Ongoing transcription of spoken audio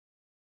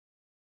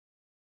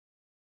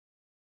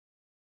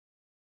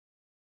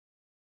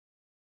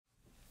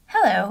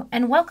Hello,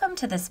 and welcome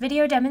to this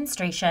video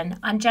demonstration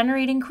on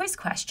generating quiz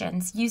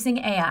questions using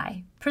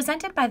AI,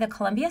 presented by the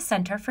Columbia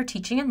Center for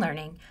Teaching and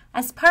Learning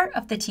as part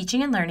of the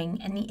Teaching and Learning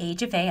in the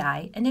Age of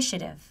AI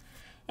initiative.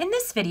 In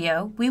this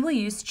video, we will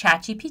use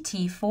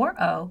ChatGPT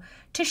 4.0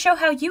 to show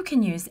how you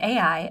can use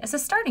AI as a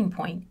starting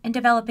point in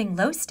developing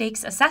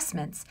low-stakes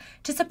assessments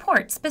to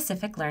support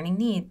specific learning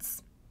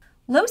needs.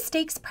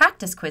 Low-stakes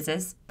practice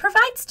quizzes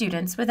provide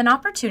students with an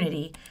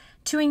opportunity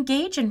to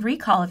engage in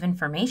recall of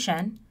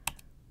information,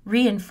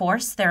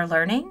 reinforce their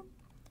learning,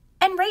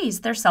 and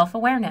raise their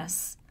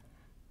self-awareness.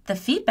 The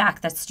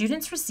feedback that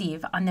students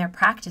receive on their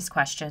practice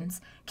questions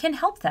can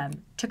help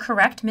them to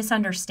correct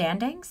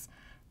misunderstandings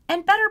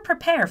and better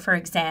prepare for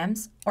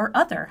exams or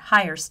other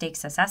higher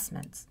stakes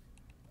assessments.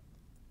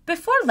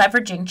 Before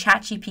leveraging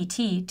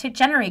ChatGPT to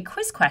generate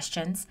quiz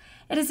questions,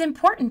 it is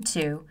important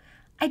to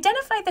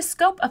identify the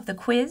scope of the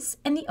quiz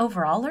and the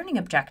overall learning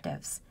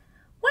objectives.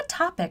 What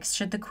topics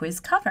should the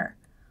quiz cover?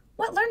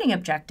 What learning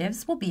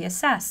objectives will be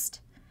assessed?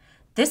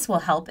 This will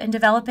help in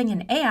developing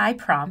an AI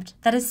prompt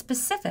that is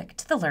specific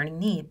to the learning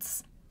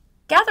needs.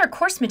 Gather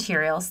course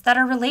materials that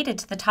are related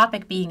to the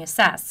topic being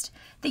assessed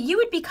that you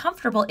would be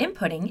comfortable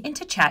inputting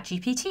into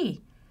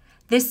ChatGPT.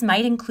 This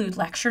might include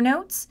lecture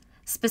notes,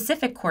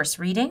 specific course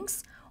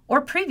readings,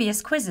 or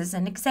previous quizzes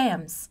and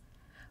exams.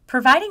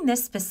 Providing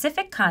this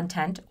specific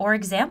content or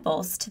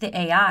examples to the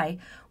AI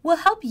will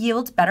help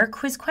yield better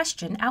quiz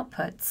question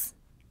outputs.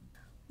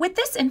 With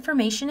this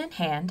information in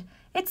hand,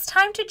 it's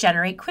time to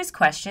generate quiz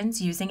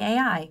questions using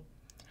AI.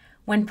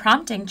 When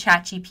prompting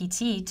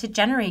ChatGPT to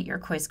generate your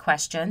quiz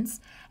questions,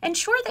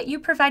 ensure that you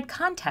provide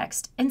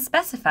context and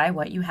specify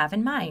what you have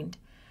in mind.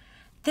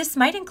 This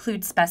might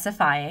include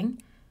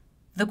specifying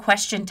the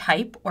question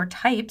type or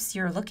types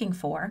you're looking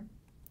for,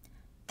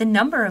 the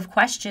number of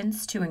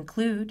questions to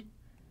include,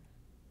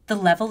 the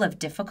level of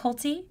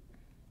difficulty,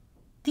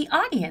 the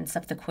audience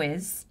of the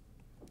quiz,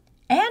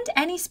 and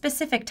any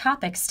specific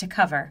topics to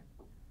cover.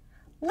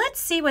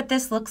 Let's see what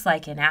this looks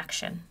like in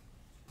action.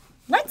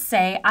 Let's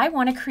say I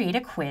want to create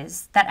a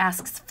quiz that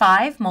asks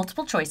 5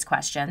 multiple choice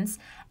questions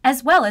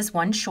as well as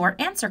 1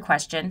 short answer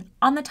question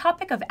on the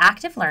topic of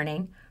active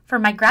learning for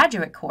my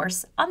graduate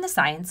course on the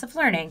science of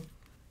learning.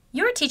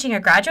 You are teaching a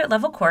graduate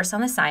level course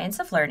on the science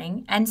of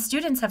learning and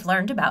students have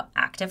learned about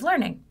active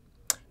learning.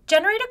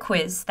 Generate a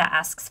quiz that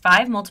asks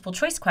 5 multiple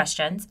choice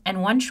questions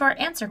and 1 short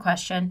answer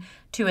question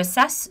to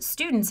assess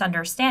students'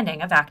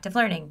 understanding of active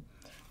learning.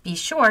 Be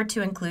sure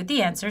to include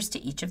the answers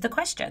to each of the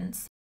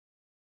questions.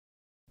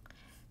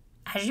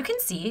 As you can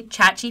see,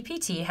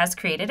 ChatGPT has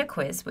created a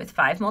quiz with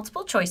 5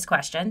 multiple choice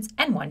questions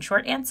and 1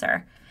 short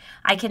answer.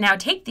 I can now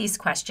take these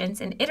questions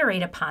and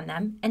iterate upon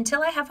them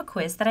until I have a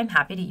quiz that I'm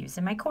happy to use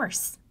in my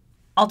course.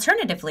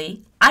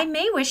 Alternatively, I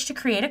may wish to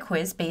create a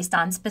quiz based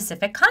on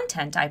specific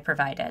content I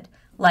provided,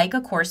 like a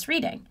course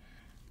reading.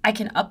 I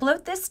can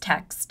upload this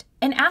text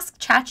and ask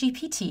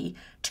ChatGPT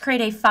to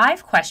create a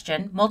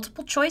 5-question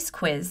multiple choice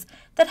quiz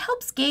that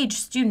helps gauge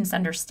students'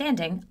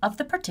 understanding of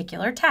the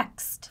particular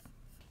text.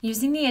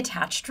 Using the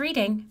attached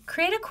reading,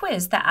 create a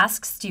quiz that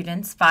asks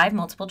students 5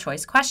 multiple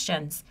choice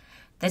questions.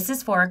 This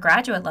is for a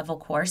graduate level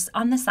course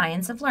on the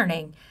science of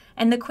learning,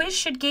 and the quiz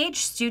should gauge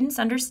students'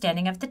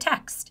 understanding of the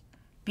text.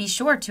 Be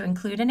sure to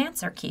include an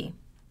answer key.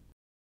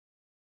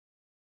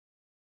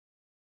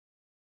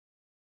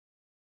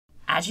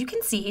 As you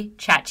can see,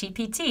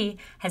 ChatGPT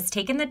has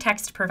taken the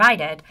text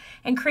provided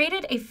and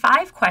created a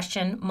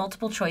 5-question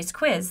multiple choice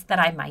quiz that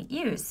I might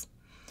use.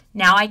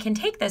 Now I can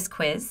take this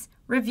quiz,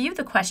 review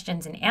the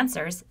questions and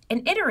answers,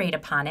 and iterate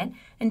upon it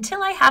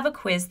until I have a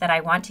quiz that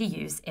I want to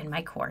use in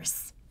my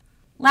course.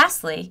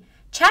 Lastly,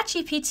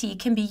 ChatGPT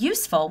can be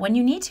useful when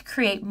you need to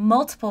create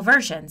multiple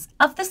versions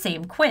of the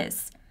same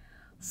quiz.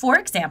 For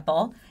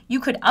example, you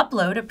could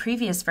upload a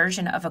previous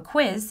version of a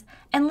quiz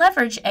and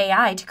leverage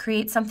AI to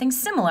create something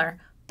similar,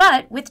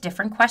 but with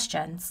different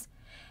questions.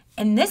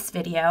 In this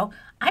video,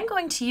 I'm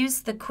going to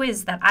use the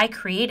quiz that I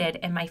created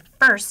in my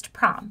first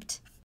prompt.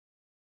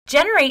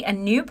 Generate a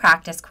new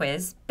practice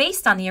quiz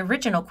based on the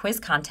original quiz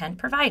content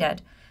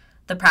provided.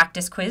 The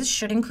practice quiz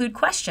should include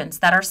questions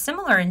that are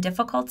similar in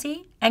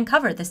difficulty and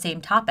cover the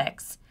same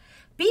topics.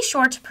 Be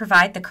sure to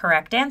provide the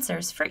correct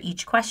answers for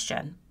each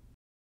question.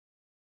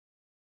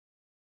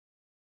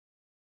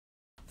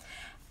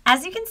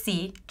 As you can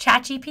see,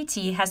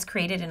 ChatGPT has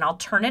created an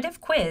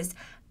alternative quiz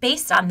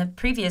based on the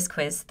previous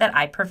quiz that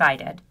I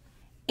provided.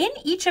 In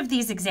each of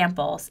these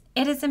examples,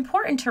 it is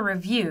important to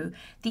review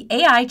the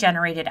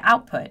AI-generated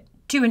output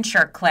to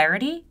ensure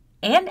clarity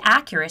and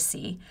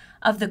accuracy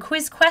of the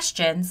quiz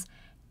questions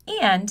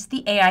and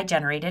the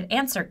AI-generated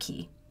answer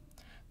key.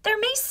 There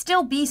may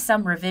still be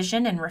some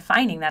revision and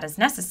refining that is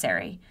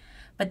necessary,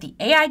 but the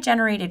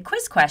AI-generated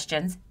quiz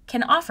questions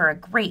can offer a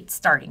great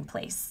starting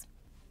place.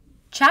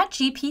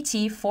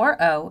 ChatGPT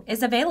 4.0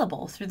 is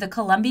available through the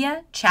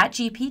Columbia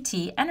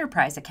ChatGPT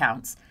Enterprise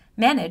accounts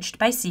managed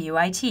by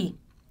CUIT.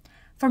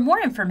 For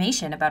more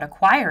information about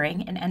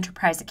acquiring an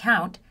enterprise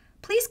account,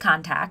 please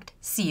contact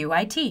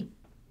CUIT.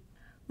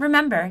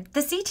 Remember, the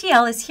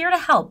CTL is here to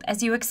help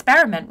as you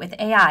experiment with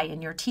AI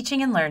in your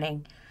teaching and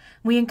learning.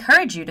 We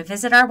encourage you to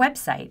visit our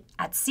website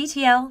at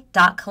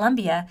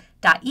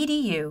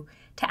ctl.columbia.edu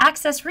to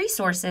access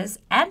resources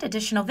and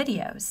additional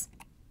videos.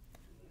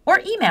 Or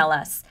email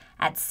us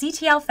at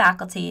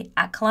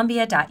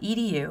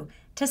ctlfaculty@columbia.edu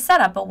to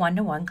set up a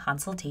one-to-one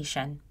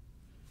consultation.